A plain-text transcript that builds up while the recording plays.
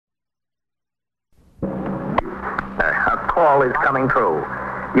call is coming through.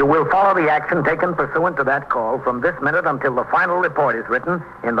 You will follow the action taken pursuant to that call from this minute until the final report is written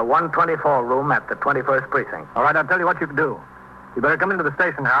in the 124 room at the 21st Precinct. All right, I'll tell you what you can do. You better come into the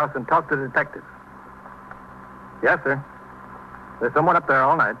station house and talk to the detectives. Yes, sir. There's someone up there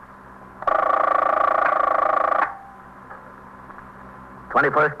all night.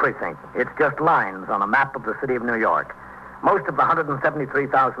 21st Precinct. It's just lines on a map of the city of New York. Most of the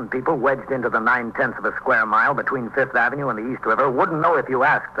 173,000 people wedged into the 9/10 of a square mile between 5th Avenue and the East River wouldn't know if you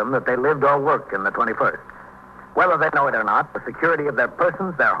asked them that they lived or worked in the 21st. Whether they know it or not, the security of their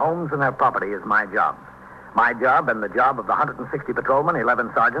persons, their homes, and their property is my job. My job and the job of the 160 patrolmen,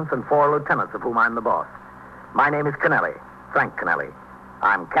 11 sergeants, and 4 lieutenants of whom I'm the boss. My name is Kennelly, Frank Kennelly.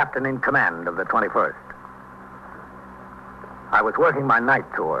 I'm captain in command of the 21st. I was working my night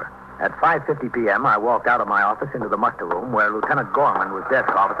tour. At 5:50 p.m., I walked out of my office into the muster room where Lieutenant Gorman was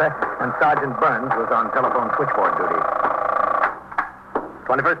desk officer and Sergeant Burns was on telephone switchboard duty.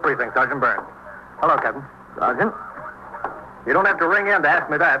 21st Precinct, Sergeant Burns. Hello, Captain. Sergeant? You don't have to ring in to ask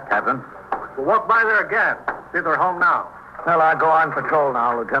me that, Captain. We'll walk by there again. See if they're home now. Well, I'll go on patrol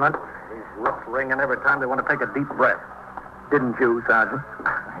now, Lieutenant. These roofs ring in every time they want to take a deep breath. Didn't you, Sergeant?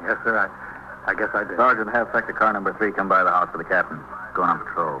 Yes, sir. I guess I did. Sergeant, have sector car number 3 come by the house for the captain. Going on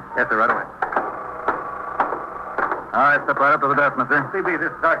patrol. Yes, sir, right away. All right, step right up to the desk, mister. CB, this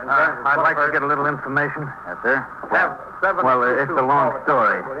is Sergeant Burns. I'd like to get a little information. Yes, sir. Well, it's a long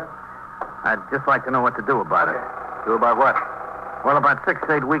story. I'd just like to know what to do about it. Do about what? Well, about 6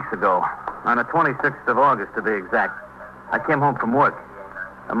 to 8 weeks ago, on the 26th of August to be exact, I came home from work.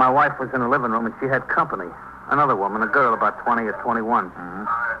 And my wife was in the living room and she had company. Another woman, a girl about 20 or 21. Mm-hmm.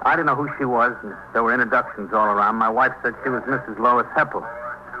 I didn't know who she was, and there were introductions all around. My wife said she was Mrs. Lois Heppel.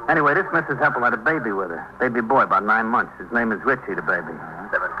 Anyway, this Mrs. Heppel had a baby with her. Baby boy, about 9 months. His name is Richie, the baby.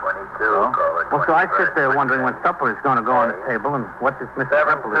 722. Well, so I sit there wondering when supper is going to go on the table and what this Mrs.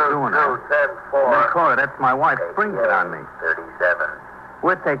 Heppel is doing. And then Cora, that's my wife, springs it on me. 37.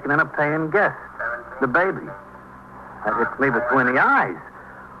 We're taking in a paying guest, the baby. That hits me between the eyes.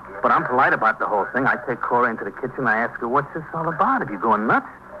 But I'm polite about the whole thing. I take Cora into the kitchen. I ask her, what's this all about? Are you going nuts?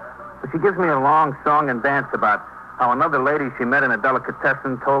 Well, she gives me a long song and dance about how another lady she met in a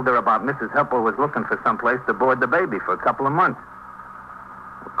delicatessen told her about Mrs. Heppel was looking for someplace to board the baby for a couple of months.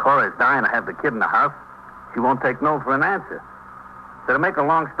 Well, Cora's dying to have the kid in the house. She won't take no for an answer. So to make a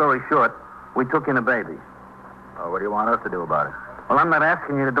long story short, we took in a baby. Oh, what do you want us to do about it? Well, I'm not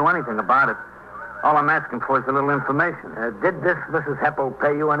asking you to do anything about it. All I'm asking for is a little information. Did this Mrs. Heppel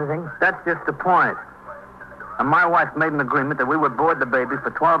pay you anything? That's just the point. And my wife made an agreement that we would board the baby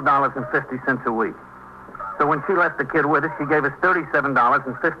for $12.50 a week. So when she left the kid with us, she gave us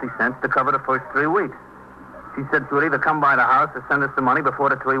 $37.50 to cover the first 3 weeks. She said she would either come by the house or send us the money before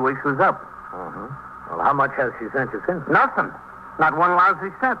the 3 weeks was up. Uh-huh. Well, how much has she sent you since? Nothing. Not one lousy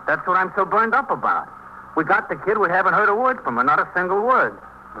cent. That's what I'm so burned up about. We got the kid. We haven't heard a word from her. Not a single word.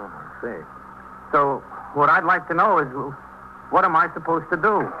 Oh, I see. So what I'd like to know is, what am I supposed to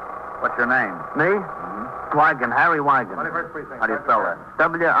do? What's your name? Me? Wigan, Harry Wigan. 21st Precinct. How do you spell that?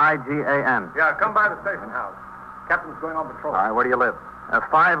 Wigan. Yeah, come by the station house. Captain's going on patrol. All right, where do you live?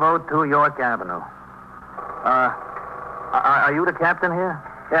 502 York Avenue. Are you the captain here?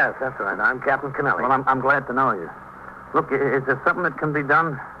 Yes, that's right. I'm Captain Kennelly. Well, I'm glad to know you. Look, is there something that can be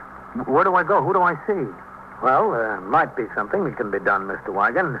done? Where do I go? Who do I see? Well, might be something that can be done, Mr.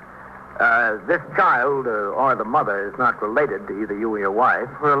 Wigan. This child, or the mother, is not related to either you or your wife.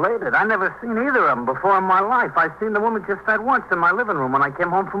 Related? I never seen either of them before in my life. I seen the woman just that once in my living room when I came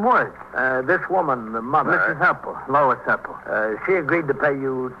home from work. This woman, the mother... Mrs. Heppel, Lois Heppel. She agreed to pay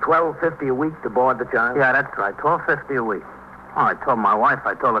you $12.50 a week to board the child? Yeah, that's right, $12.50 a week. Oh, I told my wife,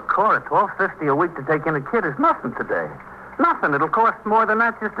 I told her, Cora, $12.50 a week to take in a kid is nothing today. Nothing. It'll cost more than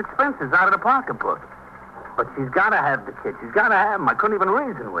that, just expenses out of the pocketbook. But she's got to have the kid. She's got to have him. I couldn't even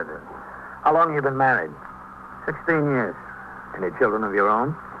reason with her. How long have you been married? 16 years. Any children of your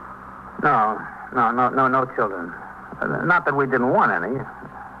own? No children. Not that we didn't want any.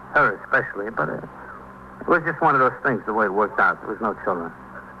 Her especially, but it was just one of those things, the way it worked out. There was no children.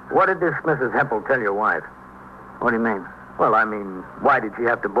 What did this Mrs. Heppel tell your wife? What do you mean? Well, I mean, why did she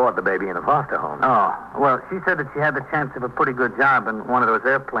have to board the baby in a foster home? Oh, well, she said that she had the chance of a pretty good job in one of those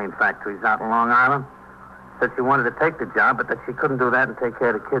airplane factories out in Long Island. Said she wanted to take the job, but that she couldn't do that and take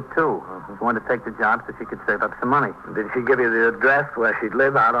care of the kid, too. She wanted to take the job so she could save up some money. Did she give you the address where she'd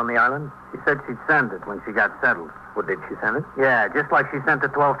live out on the island? She said she'd send it when she got settled. Well, did she send it? Yeah, just like she sent the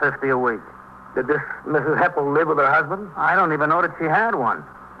 $12.50 a week. Did this Mrs. Heppel live with her husband? I don't even know that she had one.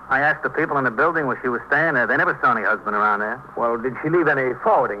 I asked the people in the building where she was staying there. They never saw any husband around there. Well, did she leave any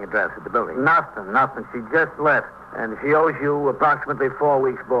forwarding address at the building? Nothing. She just left. And she owes you approximately 4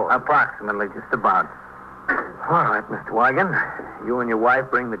 weeks' board. Approximately, just about. All right, Mr. Wigan. You and your wife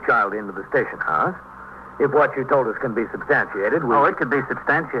bring the child into the station house. If what you told us can be substantiated, Oh, it could be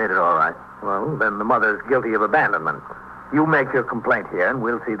substantiated, all right. Well, then the mother's guilty of abandonment. You make your complaint here, and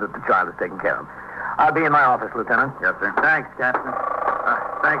we'll see that the child is taken care of. I'll be in my office, Lieutenant. Yes, sir. Thanks, Captain.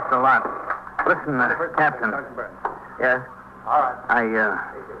 Thanks a lot. Listen, Captain. Yes? All right.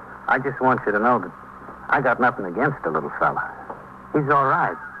 I just want you to know that I got nothing against the little fella. He's all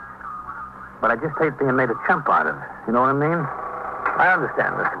right. But I just hate being made a chump out of. You know what I mean? I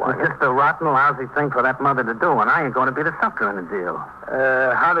understand, Mr. Wigan. It's just a rotten, lousy thing for that mother to do, and I ain't going to be the sucker in the deal.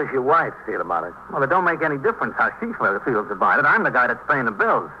 How does your wife feel about it? Well, it don't make any difference how she feels about it. I'm the guy that's paying the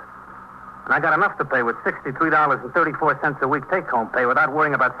bills. And I got enough to pay with $63.34 a week take-home pay without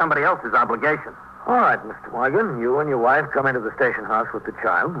worrying about somebody else's obligation. All right, Mr. Wigan. You and your wife come into the station house with the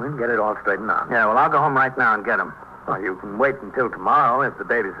child. We'll get it all straightened out. Yeah, well, I'll go home right now and get him. Well, you can wait until tomorrow if the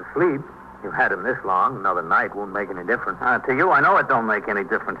baby's asleep. You've had him this long. Another night won't make any difference. To you, I know it don't make any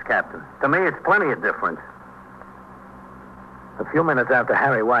difference, Captain. To me, it's plenty of difference. A few minutes after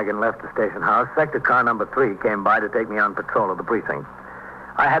Harry Wigan left the station house, sector car number 3 came by to take me on patrol of the precinct.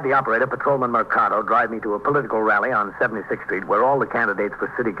 I had the operator, Patrolman Mercado, drive me to a political rally on 76th Street where all the candidates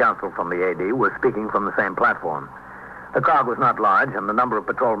for city council from the AD were speaking from the same platform. The crowd was not large, and the number of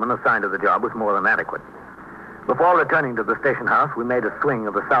patrolmen assigned to the job was more than adequate. Before returning to the station house, we made a swing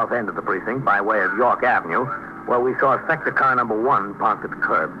of the south end of the precinct by way of York Avenue, where we saw sector car number 1 parked at the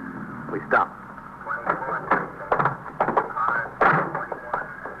curb. We stopped.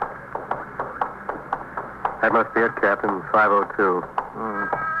 That must be it, Captain. 502.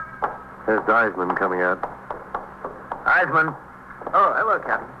 There's Eisman coming out. Eisman. Oh, hello,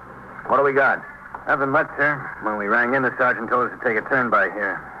 Captain. What do we got? Nothing much, sir. When we rang in, the sergeant told us to take a turn by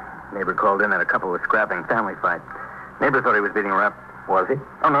here. Neighbor called in that a couple was scrapping, family fight. Neighbor thought he was beating her up. Was he?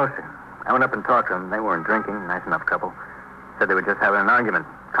 Oh, no, sir. I went up and talked to them. They weren't drinking. Nice enough couple. Said they were just having an argument.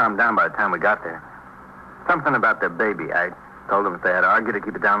 Calmed down by the time we got there. Something about their baby. I told them if they had to argue to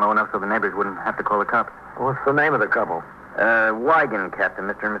keep it down low enough so the neighbors wouldn't have to call the cops. What's the name of the couple? Wigan, Captain.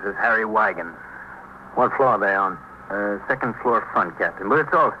 Mr. and Mrs. Harry Wigan. What floor are they on? Second floor front, Captain. But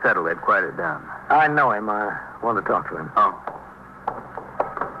it's all settled. They'd quieted down. I know him. I want to talk to him. Oh.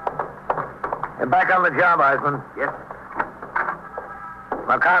 You're back on the job, Eisman. Yes.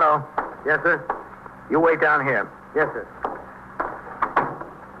 Mercado. Yes, sir. You wait down here. Yes, sir.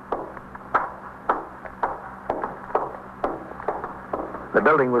 The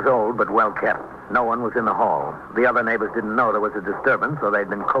building was old but well kept. No one was in the hall. The other neighbors didn't know there was a disturbance, so they'd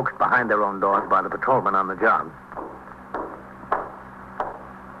been coaxed behind their own doors by the patrolman on the job.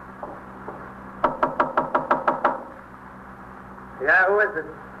 Yeah, who is it?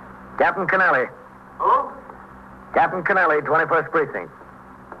 Captain Kennelly. Who? Captain Kennelly, 21st Precinct.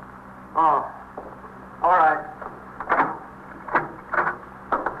 Oh. All right.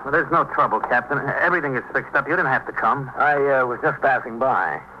 Well, there's no trouble, Captain. Everything is fixed up. You didn't have to come. I was just passing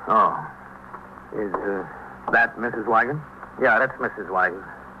by. Oh. Is that Mrs. Wigan? Yeah, that's Mrs. Wigan.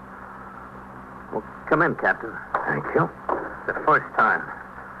 Well, come in, Captain. Thank you. The first time.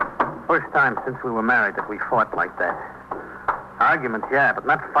 First time since we were married that we fought like that. Arguments, yeah, but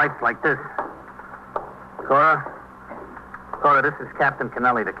not fights like this. Cora, this is Captain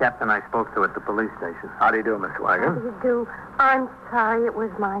Kennelly, the captain I spoke to at the police station. How do you do, Miss How do Wigan? you do? I'm sorry. It was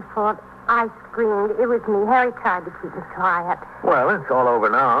my fault. I screamed. It was me. Harry tried to keep me quiet. Well, it's all over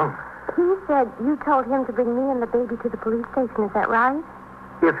now. He said you told him to bring me and the baby to the police station. Is that right?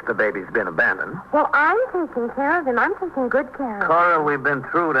 If the baby's been abandoned. Well, I'm taking care of him. I'm taking good care of him. Cora, we've been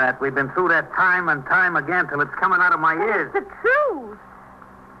through that. We've been through that time and time again till it's coming out of my ears. It's the truth.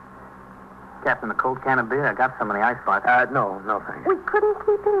 Captain, a cold can of beer? I got some in the icebox. No, thanks. We couldn't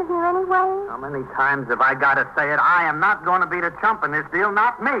keep him here anyway. How many times have I got to say it? I am not going to be the chump in this deal,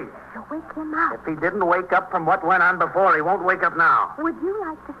 not me. So wake him up. If he didn't wake up from what went on before, he won't wake up now. Would you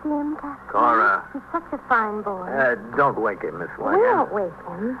like to see him, Captain? Cora. He's such a fine boy. Don't wake him, Miss We Wigan. won't wake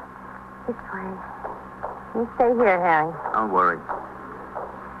him. This way. You stay here, Harry. Don't worry.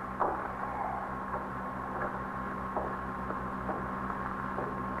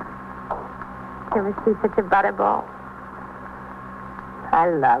 You ever see such a butterball? I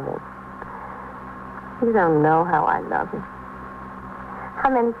love him. You don't know how I love him. How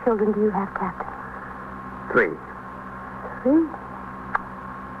many children do you have, Captain? 3. 3?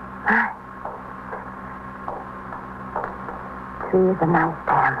 My. 3 is a nice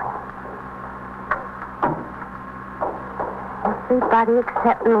family. Yes, Everybody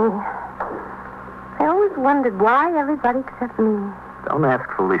except me. I always wondered why everybody except me. Don't ask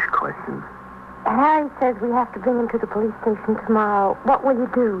foolish questions. Harry says we have to bring him to the police station tomorrow. What will you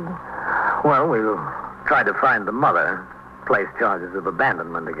do? Well, we'll try to find the mother, place charges of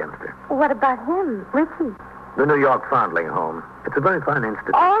abandonment against her. What about him, Richie? The New York Foundling Home. It's a very fine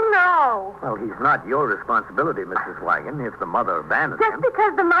institution. Oh, no. Well, he's not your responsibility, Mrs. Wagon, if the mother abandoned Just him.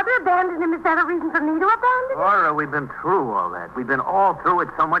 because the mother abandoned him, is that a reason for me to abandon him? Laura, we've been through all that. We've been all through it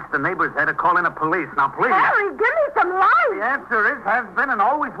so much the neighbors had to call in the police. Now, please. Harry, give me some The light. answer is, has been, and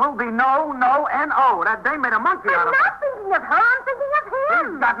always will be no, no, and oh. That dame made a monkey out I'm of it. not thinking of her. I'm thinking of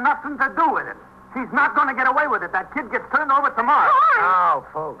him. He's got nothing to do with it. She's not going to get away with it. That kid gets turned over tomorrow. Now,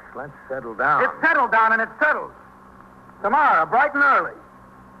 folks, let's settle down. It's settled down, and it's settled. Tomorrow, bright and early.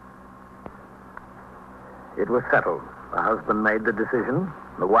 It was settled. The husband made the decision.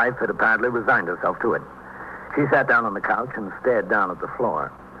 The wife had apparently resigned herself to it. She sat down on the couch and stared down at the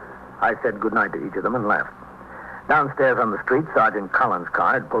floor. I said goodnight to each of them and left. Downstairs on the street, Sergeant Collins'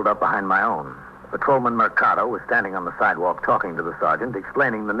 car had pulled up behind my own. Patrolman Mercado was standing on the sidewalk talking to the sergeant,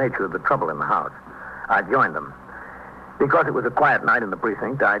 explaining the nature of the trouble in the house. I joined them. Because it was a quiet night in the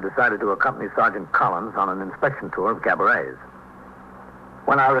precinct, I decided to accompany Sergeant Collins on an inspection tour of cabarets.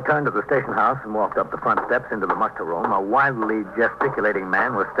 When I returned to the station house and walked up the front steps into the muster room, a wildly gesticulating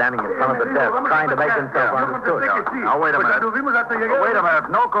man was standing in front of the desk, trying to make himself understood. Now, wait a minute. Wait a minute.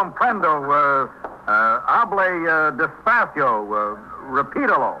 No comprendo. Hable despacio.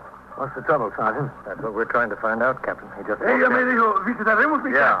 Repítalo. What's the trouble, Sergeant? That's what we're trying to find out, Captain. He just... Ella me dijo, visitaremos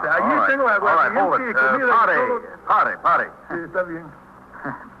mi casa. Allí tengo All right, hold it. Party. Sí, está bien.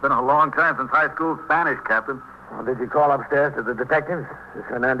 It's been a long time since high school Spanish, Captain. Well, did you call upstairs to the detectives? Is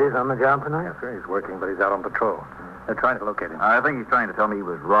Hernandez on the job tonight? Yes, sir. He's working, but he's out on patrol. They're trying to locate him. I think he's trying to tell me he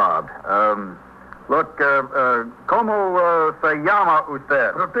was robbed. Look, ¿cómo se llama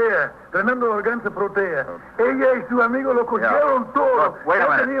usted? Protea. Fernando Organza Protea. Ella y su amigo lo cogieron todo. Look, wait a Yo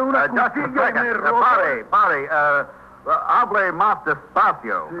minute. tenía una Just a cuchilla y second. me robó. Pare. Hable más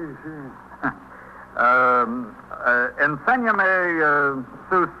despacio. Sí, sí. Enséñame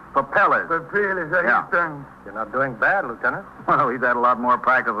sus papeles. Papeles, ahí Yeah. están. You're not doing bad, Lieutenant. Well, he's had a lot more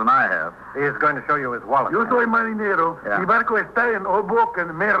practice than I have. He's going to show you his wallet. Yo soy marinero. Yeah. Mi barco está en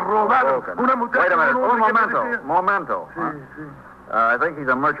Hoboken. Me robaron. Hoboken. Una muchacha... Wait a minute. un Un hombre que momento. parecía- Sí, sí. I think he's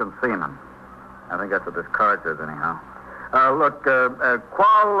a merchant seaman. I think that's what this card says, anyhow. Look,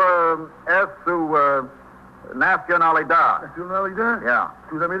 ¿cuál es su nacionalidad? Nacionalidad. Yeah.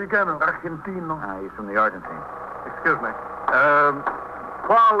 Sudamericano. Argentino. He's from the Argentine. Excuse me.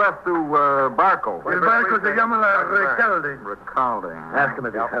 ¿Cuál es su barco? El barco se llama la Recalde. Recalde. Ask him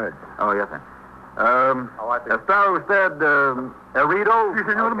if he's heard. Oh, yes, sir. ¿Está usted herido? Sí,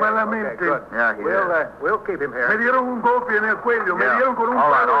 señor, malamente. good. Yeah, he is. We'll keep him Me here. dieron un golpe en el cuello. Me Yeah. dieron con un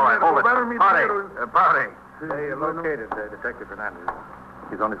All right, palo. Me hold it. robaron mi dinero. Party. They located Detective Hernandez.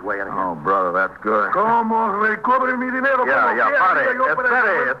 He's on his way anyhow. Oh, brother, that's good. ¿Cómo recobre mi dinero? Yeah, ¿Cómo quiera? party. Yo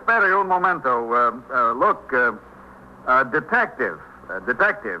para- Espere un momento. Look,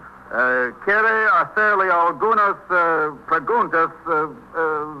 detective, quiere hacerle algunas preguntas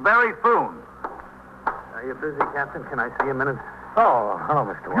very soon. Are you busy, Captain? Can I see a minute? Oh, hello,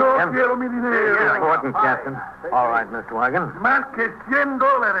 Mr. Yo Wagon. quiero mi dinero. Important, Captain. All right, Mr. Wagon. Más que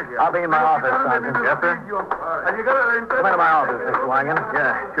 $100. I'll be in my Me office, quitaron de mi Sergeant. Yes, sir. bolsillo. Al llegar a la entrada... Come into my office, Mr. Wagon.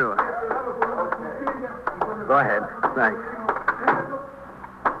 Yeah, sure. Go ahead. Thanks.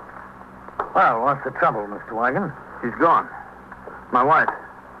 Well, what's the trouble, Mr. Wagon? She's gone. My wife.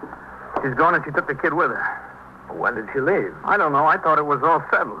 She's gone and she took the kid with her. When did she leave? I don't know. I thought it was all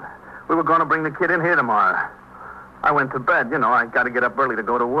settled. We were going to bring the kid in here tomorrow. I went to bed. You know, I got to get up early to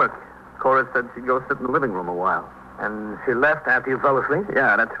go to work. Cora said she'd go sit in the living room a while. And she left after you fell asleep?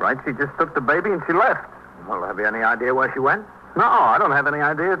 Yeah, that's right. She just took the baby and she left. Well, have you any idea where she went? No, I don't have any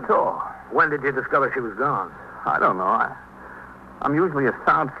idea at all. When did you discover she was gone? I don't know. I'm usually a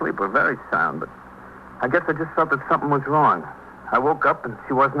sound sleeper, very sound, but I guess I just felt that something was wrong. I woke up and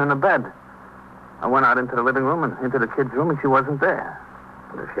she wasn't in the bed. I went out into the living room and into the kid's room and she wasn't there.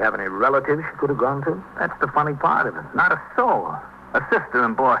 Does she have any relatives she could have gone to? That's the funny part of it. Not a soul. A sister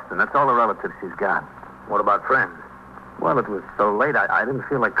in Boston. That's all the relatives she's got. What about friends? Well, it was so late, I didn't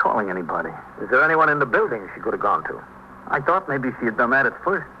feel like calling anybody. Is there anyone in the building she could have gone to? I thought maybe she had done that at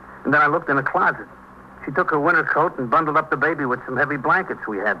first. And then I looked in the closet. She took her winter coat and bundled up the baby with some heavy blankets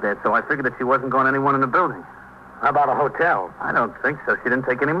we had there, so I figured that she wasn't going anyone in the building. How about a hotel? I don't think so. She didn't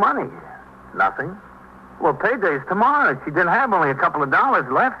take any money. Nothing? Well, payday's tomorrow. She didn't have only a couple of dollars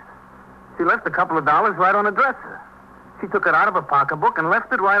left. She left a couple of dollars right on the dresser. She took it out of her pocketbook and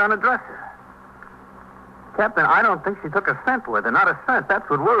left it right on the dresser. Captain, I don't think she took a cent with her. Not a cent. That's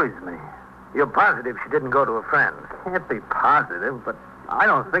what worries me. You're positive she didn't go to a friend's? Can't be positive, but I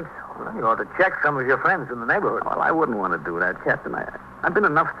don't think so. Well, you ought to check some of your friends in the neighborhood. Well, I wouldn't want to do that, Captain. I've been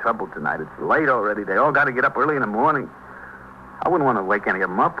in enough trouble tonight. It's late already. They all got to get up early in the morning. I wouldn't want to wake any of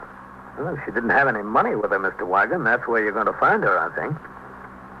them up. Well, if she didn't have any money with her, Mr. Wigan, that's where you're going to find her, I think.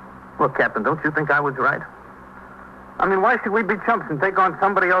 Look, Captain, don't you think I was right? I mean, why should we be chumps and take on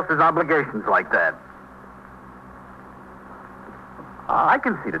somebody else's obligations like that? I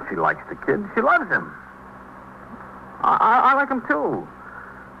can see that she likes the kid. She loves him. I like him, too.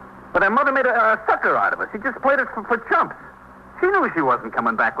 But her mother made a sucker out of us. She just played it for chumps. She knew she wasn't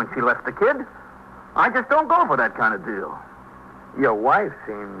coming back when she left the kid. I just don't go for that kind of deal. Your wife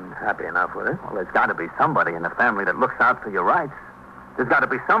seemed happy enough with it. Well, there's got to be somebody in the family that looks out for your rights. There's got to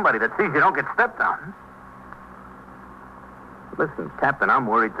be somebody that sees you don't get stepped on. Listen, Captain, I'm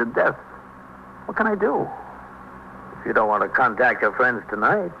worried to death. What can I do? If you don't want to contact your friends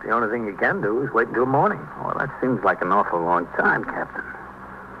tonight, the only thing you can do is wait until morning. Well, that seems like an awful long time, Captain.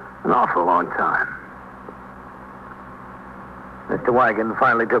 An awful long time. Mr. Wigan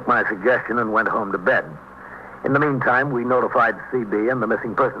finally took my suggestion and went home to bed. In the meantime, we notified CB and the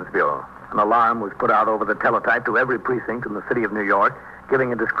Missing Persons Bureau. An alarm was put out over the teletype to every precinct in the city of New York,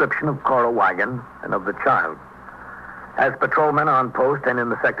 giving a description of Cora Wigan and of the child. As patrolmen on post and in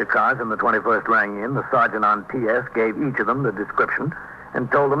the sector cars in the 21st rang in, the sergeant on TS gave each of them the description and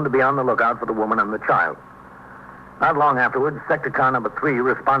told them to be on the lookout for the woman and the child. Not long afterwards, sector car number 3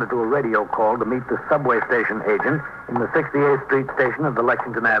 responded to a radio call to meet the subway station agent in the 68th Street station of the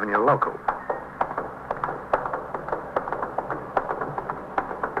Lexington Avenue local.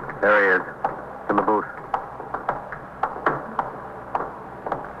 There he is, in the booth.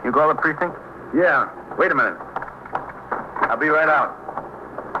 You call the precinct? Yeah. Wait a minute. I'll be right out.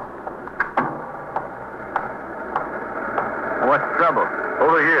 What's the trouble?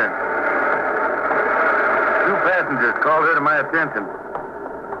 Over here. 2 passengers called her to my attention.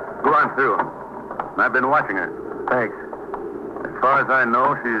 Go on through. I've been watching her. Thanks. As far as I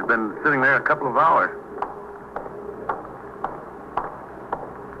know, she's been sitting there a couple of hours.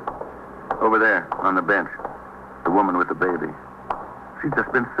 Over there, on the bench. The woman with the baby. She's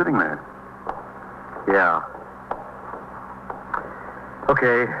just been sitting there. Yeah.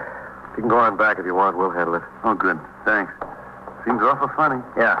 Okay. You can go on back if you want. We'll handle it. Oh, good. Thanks. Seems awful funny.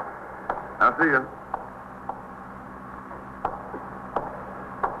 Yeah. I'll see you.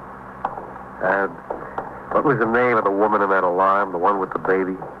 What was the name of the woman in that alarm? The one with the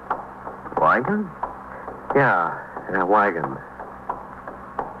baby? Wigan? Yeah, Wigan.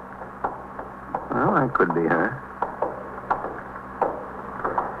 Well, that could be her.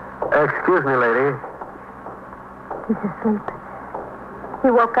 Excuse me, lady. He's asleep.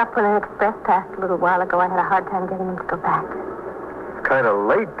 He woke up when an express passed a little while ago. I had a hard time getting him to go back. It's kind of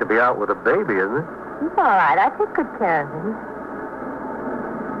late to be out with a baby, isn't it? He's all right. I take good care of him.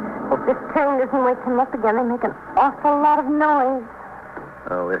 If this train doesn't wake him up again, they make an awful lot of noise.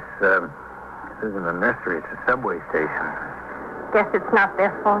 Oh, this isn't a nursery. It's a subway station. Guess it's not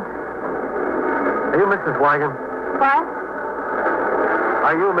their fault. Are you Mrs. Wigan? What?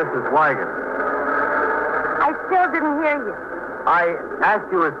 Are you Mrs. Wigan? I still didn't hear you. I asked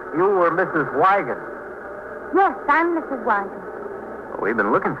you if you were Mrs. Wigan. Yes, I'm Mrs. Wigan. We've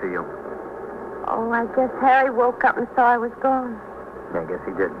been looking for you. Oh, I guess Harry woke up and saw I was gone. I guess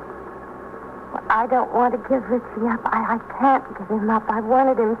he did. Well, I don't want to give Richie up. I can't give him up. I've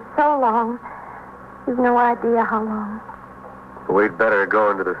wanted him so long. You've no idea how long. We'd better go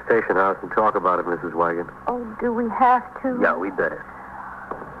into the station house and talk about it, Mrs. Wigan. Oh, do we have to? Yeah, we'd better.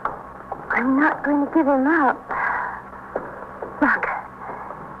 I'm not going to give him up. Look,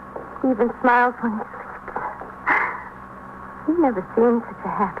 he even smiles when he sleeps. He's never seen such a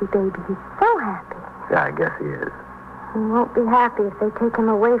happy baby. He's so happy. Yeah, I guess he is. He won't be happy if they take him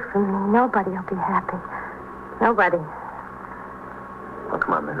away from me. Nobody will be happy. Nobody. Well,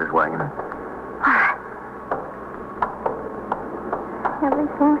 come on, Mrs. Wigan. What?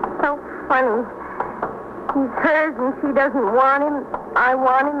 Everything's so funny. He's hers and she doesn't want him. I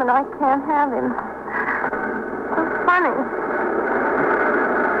want him and I can't have him. So funny.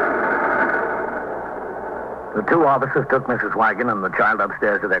 The 2 officers took Mrs. Wigan and the child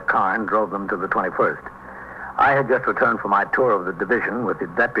upstairs to their car and drove them to the 21st. I had just returned from my tour of the division with the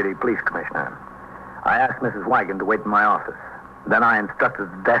deputy police commissioner. I asked Mrs. Wigan to wait in my office. Then I instructed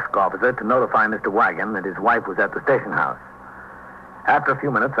the desk officer to notify Mr. Wigan that his wife was at the station house. After a few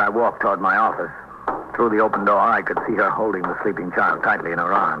minutes, I walked toward my office. Through the open door, I could see her holding the sleeping child tightly in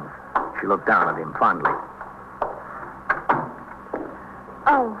her arms. She looked down at him fondly.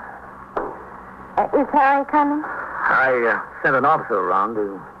 Oh. Is Harry coming? I sent an officer around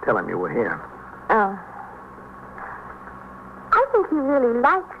to tell him you were here. Oh. I think he really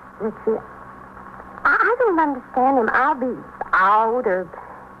likes Richie. I don't understand him. I'll be out or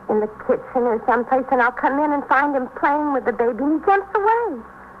in the kitchen or someplace, and I'll come in and find him playing with the baby, and he jumps away.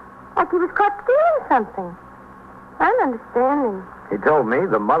 Like he was caught stealing something. I don't understand him. He told me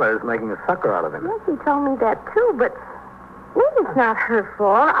the mother is making a sucker out of him. Yes, he told me that, too, but maybe it's not her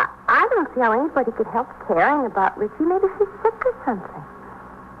fault. I don't see how anybody could help caring about Richie. Maybe she's sick or something.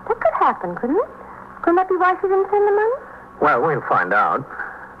 That could happen, couldn't it? Couldn't that be why she didn't send the money? Well, we'll find out.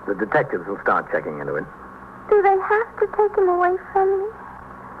 The detectives will start checking into it. Do they have to take him away from me?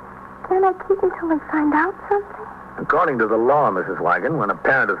 Can I keep him till they find out something? According to the law, Mrs. Wigan, when a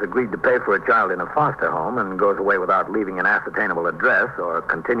parent has agreed to pay for a child in a foster home and goes away without leaving an ascertainable address or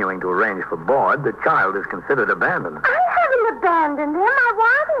continuing to arrange for board, the child is considered abandoned. I haven't abandoned him. I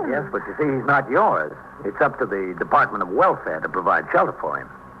want him. Yes, but you see, he's not yours. It's up to the Department of Welfare to provide shelter for him.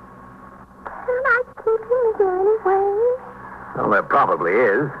 Can I keep him here anyway? Well, there probably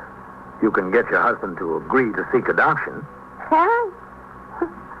is. You can get your husband to agree to seek adoption. Harry?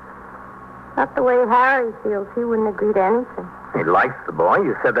 Not the way Harry feels. He wouldn't agree to anything. He likes the boy.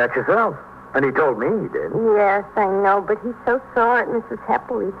 You said that yourself. And he told me he did. Yes, I know, but he's so sore at Mrs.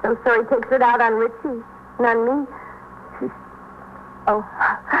 Heppel. He's so sore he takes it out on Richie and on me. Oh,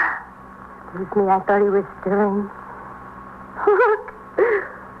 excuse me, I thought he was stirring. Look,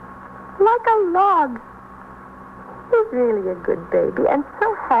 like a log. He's really a good baby and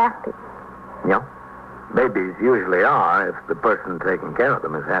so happy. Yeah. Babies usually are if the person taking care of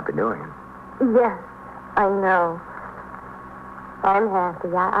them is happy doing it. Yes, I know. I'm happy.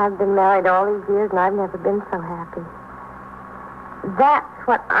 I've been married all these years, and I've never been so happy. That's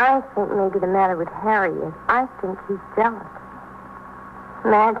what I think may be the matter with Harry is. I think he's jealous.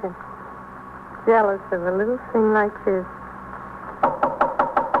 Imagine. Jealous of a little thing like this.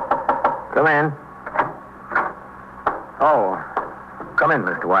 Come in. Oh, come in,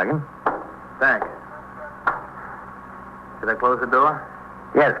 Mr. Wagon. Thanks. Should I close the door?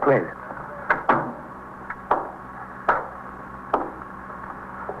 Yes, please.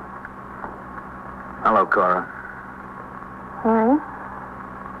 Hello, Cora. Harry?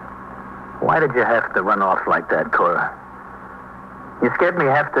 Why did you have to run off like that, Cora? You scared me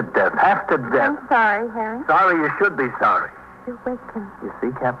half to death. Half to death. I'm sorry, Harry. Sorry, you should be sorry. You wake him. You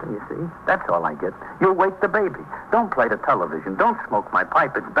see, Captain, you see? That's all I get. You wake the baby. Don't play the television. Don't smoke my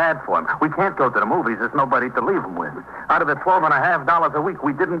pipe. It's bad for him. We can't go to the movies. There's nobody to leave him with. Out of the $12.50 a week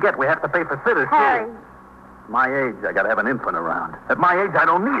we didn't get, we have to pay for sitters, Harry. too. My age, I gotta have an infant around. At my age, I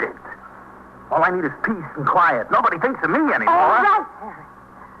don't need it. All I need is peace and quiet. Nobody thinks of me anymore. All right, Harry.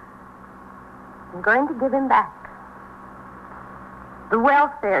 I'm going to give him back. The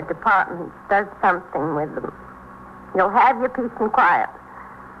welfare department does something with them. You'll have your peace and quiet.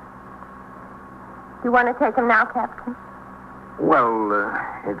 You want to take him now, Captain? Well,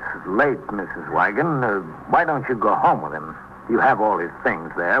 it's late, Mrs. Wagon. Why don't you go home with him? You have all his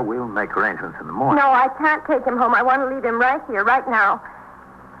things there. We'll make arrangements in the morning. No, I can't take him home. I want to leave him right here, right now.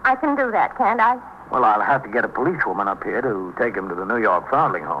 I can do that, can't I? Well, I'll have to get a policewoman up here to take him to the New York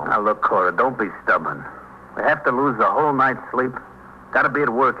Foundling Home. Now, look, Cora, don't be stubborn. We have to lose the whole night's sleep. Got to be at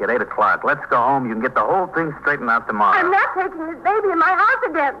work at 8 o'clock. Let's go home. You can get the whole thing straightened out tomorrow. I'm not taking this baby in my house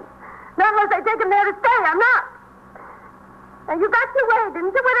again. Not unless I take him there to stay. I'm not. Now, you got your way,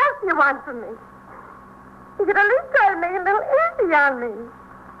 didn't you? What else do you want from me? You could at least try to make it a little easy on me.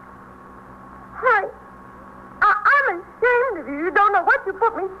 Harry, I'm ashamed of you. You don't know what you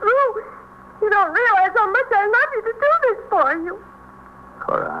put me through. You don't realize how much I love you to do this for you.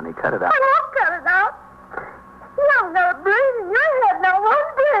 Cora, honey, cut it out. I won't cut it out. You haven't got a brain in your head, not one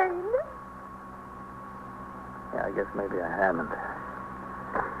brain. Yeah, I guess maybe I haven't.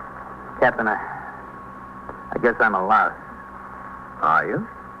 Captain, I guess I'm a louse. Are you?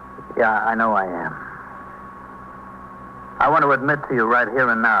 Yeah, I know I am. I want to admit to you right here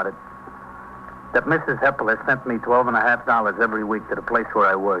and now that Mrs. Heppel has sent me $12.50 every week to the place where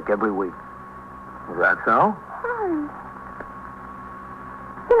I work, every week. Is that so? Harry.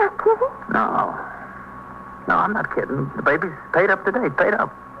 You're not kidding? No. No, I'm not kidding. The baby's paid up today, paid up.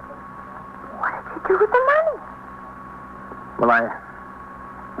 What did you do with the money? Well,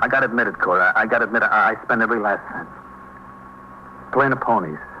 I got to admit it, Cora. I got to admit I spend every last cent. Playing the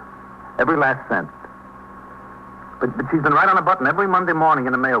ponies. Every last cent. But she's been right on a button every Monday morning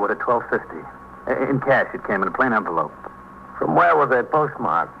in the mail with a $12.50. In cash, it came in a plain envelope. From where was it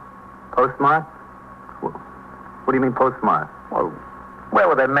postmarked? Postmarked? What do you mean postmarked? Well, where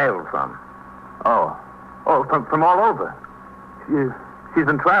were they mailed from? Oh, from all over. She's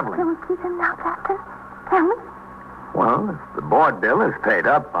been traveling. Can we keep him now, Captain? Can we? Well, if the board bill is paid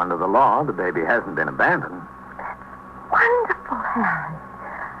up under the law, the baby hasn't been abandoned. Wonderful, Harry.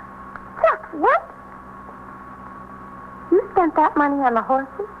 Just what? You spent that money on the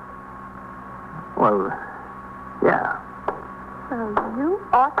horses? Well, yeah. Oh, you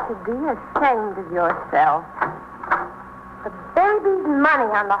ought to be ashamed of yourself. The baby's money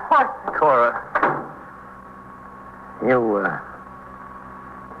on the horses. Cora,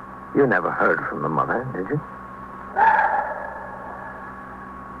 you never heard from the mother, did you?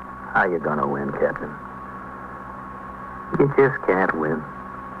 How you gonna win, Captain? You just can't win.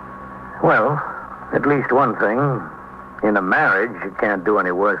 Well, at least one thing. In a marriage, you can't do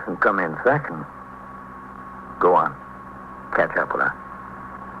any worse than come in second. Go on. Catch up with her.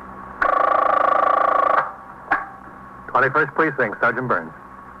 21st Precinct, Sergeant Burns.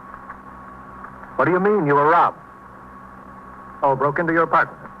 What do you mean you were robbed? Oh, broke into your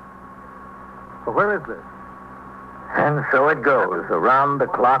apartment. So where is this? And so it goes, around the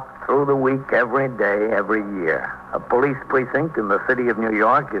clock, through the week, every day, every year. A police precinct in the city of New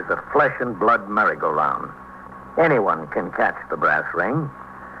York is a flesh and blood merry-go-round. Anyone can catch the brass ring,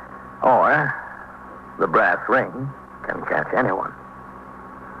 or the brass ring can catch anyone.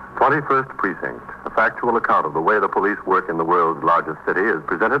 21st Precinct, a factual account of the way the police work in the world's largest city, is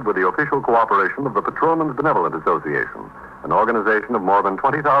presented with the official cooperation of the Patrolmen's Benevolent Association, an organization of more than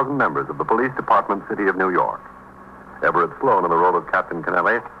 20,000 members of the Police Department, City of New York. Everett Sloan in the role of Captain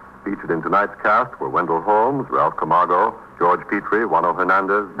Kennelly. Featured in tonight's cast were Wendell Holmes, Ralph Camargo, George Petrie, Juano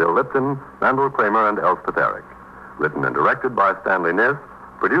Hernandez, Bill Lipton, Randall Kramer, and Elf Patherik. Written and directed by Stanley Niss.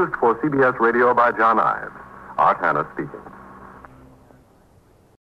 Produced for CBS Radio by John Ives. Art Hanna speaking.